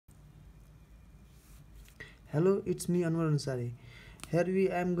Hello, it's me Anwar Ansari. Here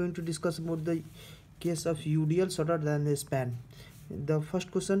I am going to discuss about the case of UDL shorter than the span. The first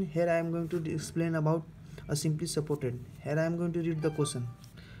question here I am going to explain about a simply supported. Here I am going to read the question.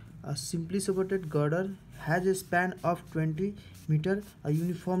 A simply supported girder has a span of 20 meter, a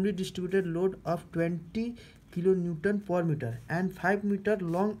uniformly distributed load of 20 kilonewton per meter, and 5 meter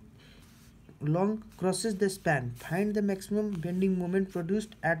long crosses the span. Find the maximum bending moment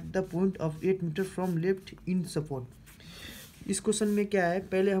produced at the point of 8 meter from left in support. इस question में क्या है,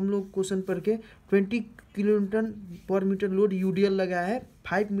 पहले हम लोग question पढ़ के 20 kilonewton पर मीटर लोड यूडीएल लगा है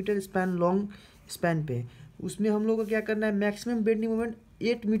 5 मीटर स्पैन लॉन्ग स्पैन पे। उसमें हम लोग को क्या करना है, maximum bending moment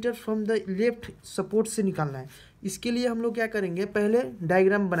 8 metre from the left support से निकालना है। इसके लिए हम लोग क्या करेंगे, पहले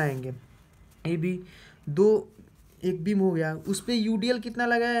डायग्राम बनाएंगे। ए बी दो एक बीम हो गया, उस पर यूडीएल कितना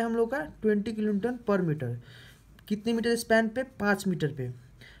लगा है हम लोग का 20 किलोन्यूटन पर मीटर, कितने मीटर स्पैन पे, 5 मीटर पे।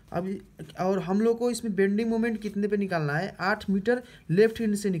 अब और हम लोग को इसमें बेंडिंग मोमेंट कितने पे निकालना है, 8 मीटर लेफ्ट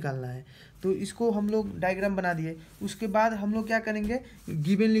हैंड से निकालना है। तो इसको हम लोग डायग्राम बना दिए। उसके बाद हम लोग क्या करेंगे,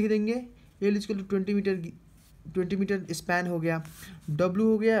 गिवन लिख देंगे L equal to 20 metre span हो गया, डब्ल्यू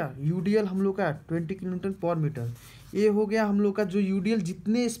हो गया यूडीएल हम लोग का 20 किलोमीटर पर मीटर, ए हो गया हम लोग का जो यूडीएल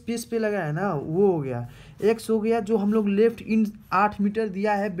जितने स्पेस पे लगा है ना वो हो गया, एक्स हो गया जो हम लोग लेफ्ट इन 8 मीटर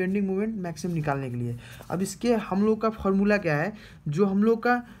दिया है बेंडिंग मोमेंट मैक्सिमम निकालने के लिए। अब इसके हम लोग का फॉर्मूला क्या है, जो हम लोग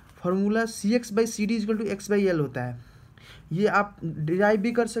का formula CX/CD equal to XL होता है। ये आप डिराइव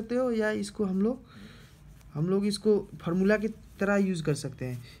भी कर सकते हो या इसको हम लोग इसको फार्मूला की तरह यूज़ कर सकते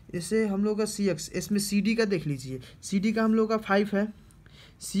हैं। इससे हम लोग का CX, इसमें CD का देख लीजिए, CD का हम लोग का 5 है,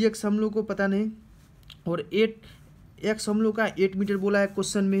 CX हम लोग को पता नहीं, और 8X हम लोग का 8 मीटर बोला है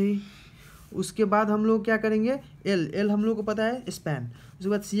क्वेश्चन में ही। उसके बाद हम लोग क्या करेंगे, L हम लोग को पता है स्पैन, उसके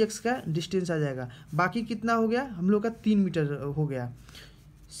बाद CX का डिस्टेंस आ जाएगा। बाकी कितना हो गया हम लोग का 3 मीटर हो गया,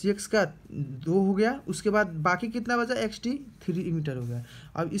 CX का 2 हो गया। उसके बाद बाकी कितना बचा, XT 3 मीटर हो गया।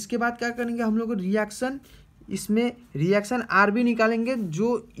 अब इसके बाद क्या करेंगे, हम लोग रिएक्शन, इसमें रिएक्शन RB निकालेंगे जो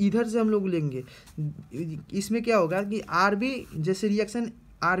इधर से हम लोग लेंगे। इसमें क्या होगा कि RB जैसे रिएक्शन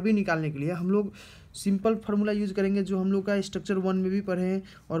RB निकालने के लिए हम लोग सिंपल फार्मूला यूज़ करेंगे जो हम लोग का स्ट्रक्चर 1 में भी पढ़े हैं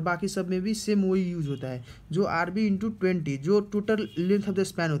और बाकी सब में भी सेम वही यूज़ होता है, जो RB इंटू 20 जो total length of the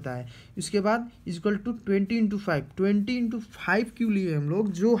span होता है। इसके बाद इक्वल टू 20 इंटू 5, 20 इंटू 5 क्यों लिए हम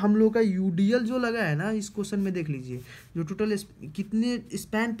लोग, जो हम लोग का यूडीएल जो लगा है ना इस क्वेश्चन में देख लीजिए, जो टोटल कितने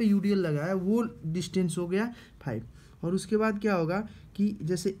स्पैन पे यूडीएल लगा है वो डिस्टेंस हो गया 5। और उसके बाद क्या होगा कि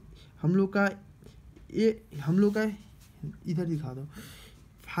जैसे हम लोग का इधर दिखा दो,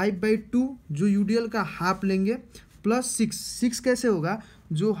 5/2 जो यूडीएल का हाफ लेंगे प्लस 6 कैसे होगा,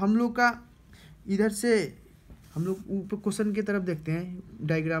 जो हम लोग का इधर से हम लोग ऊपर क्वेश्चन की तरफ देखते हैं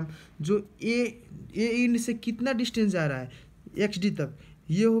डायग्राम, जो ए इन से कितना डिस्टेंस जा रहा है XD तक,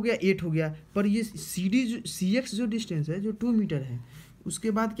 ये हो गया 8 हो गया, पर ये CD जो CX जो डिस्टेंस है जो 2 मीटर है।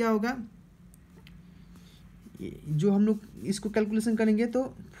 उसके बाद क्या होगा, जो हम लोग इसको कैलकुलेशन करेंगे तो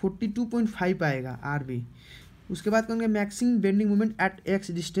 42.5 आएगा RB। उसके बाद करेंगे maximum bending moment at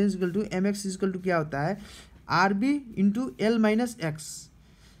X distance equal to MX equal to क्या होता है, RB into L minus X।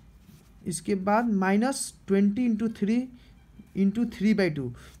 इसके बाद -20 इंटू 3 इंटू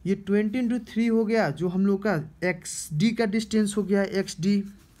 3/2, ये 20 इंटू 3 हो गया जो हम लोग का XD का डिस्टेंस हो गया XD।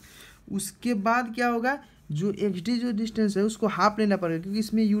 उसके बाद क्या होगा, जो XD जो डिस्टेंस है उसको हाफ लेना पड़ेगा क्योंकि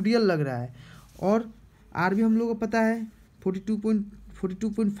इसमें यूडीएल लग रहा है, और RB हम लोग को पता है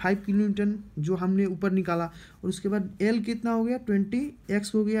 42.5 किलोमीटर जो हमने ऊपर निकाला। और उसके बाद L कितना हो गया 20,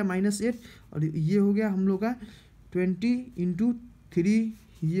 X हो गया -8, और ये हो गया हम लोग का 20 इंटू 3,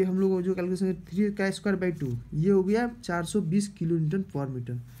 ये हम लोग जो कैलकुलेशन 3 का स्क्वायर बाई 2, ये हो गया 420 किलोमीटर पर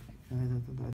मीटर।